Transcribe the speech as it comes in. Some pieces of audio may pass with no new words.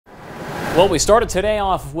Well, we started today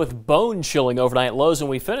off with bone-chilling overnight lows, and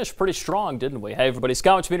we finished pretty strong, didn't we? Hey, everybody,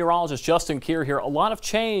 Skywards meteorologist Justin Kier here. A lot of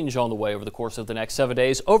change on the way over the course of the next 7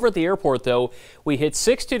 days. Over at the airport, though, we hit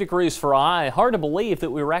 60 degrees for a high. Hard to believe that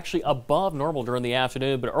we were actually above normal during the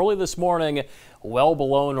afternoon, but early this morning, well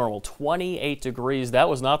below normal, 28 degrees. That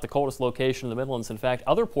was not the coldest location in the Midlands. In fact,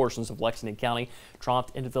 other portions of Lexington County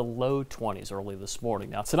dropped into the low 20s early this morning.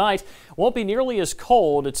 Now, tonight won't be nearly as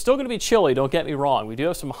cold. It's still going to be chilly, don't get me wrong. We do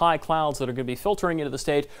have some high clouds that are going to be filtering into the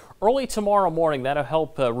state early tomorrow morning. That'll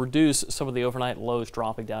help reduce some of the overnight lows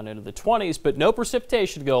dropping down into the 20s, but no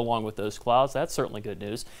precipitation to go along with those clouds. That's certainly good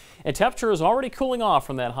news. And temperature is already cooling off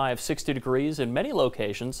from that high of 60 degrees in many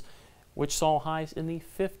locations, which saw highs in the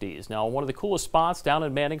 50s. Now, one of the coolest spots down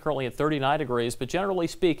in Manning, currently at 39 degrees, but generally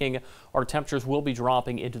speaking, our temperatures will be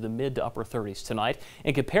dropping into the mid to upper 30s tonight.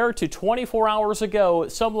 And compared to 24 hours ago,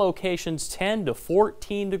 some locations 10 to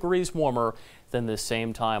 14 degrees warmer than this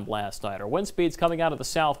same time last night. Our wind speeds coming out of the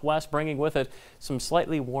southwest, bringing with it some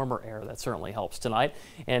slightly warmer air. That certainly helps tonight.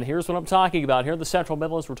 And here's what I'm talking about. Here in the central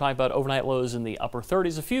Midlands, we're talking about overnight lows in the upper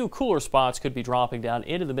 30s. A few cooler spots could be dropping down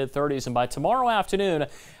into the mid 30s. And by tomorrow afternoon,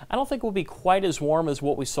 I don't think we'll be quite as warm as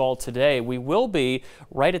what we saw today. We will be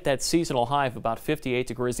right at that seasonal high of about 58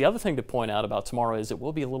 degrees. The other thing to point out about tomorrow is it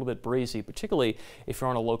will be a little bit breezy, particularly if you're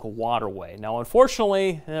on a local waterway. Now,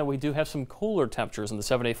 unfortunately, we do have some cooler temperatures in the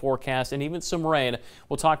 7-day forecast and even some rain.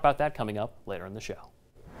 We'll talk about that coming up later in the show.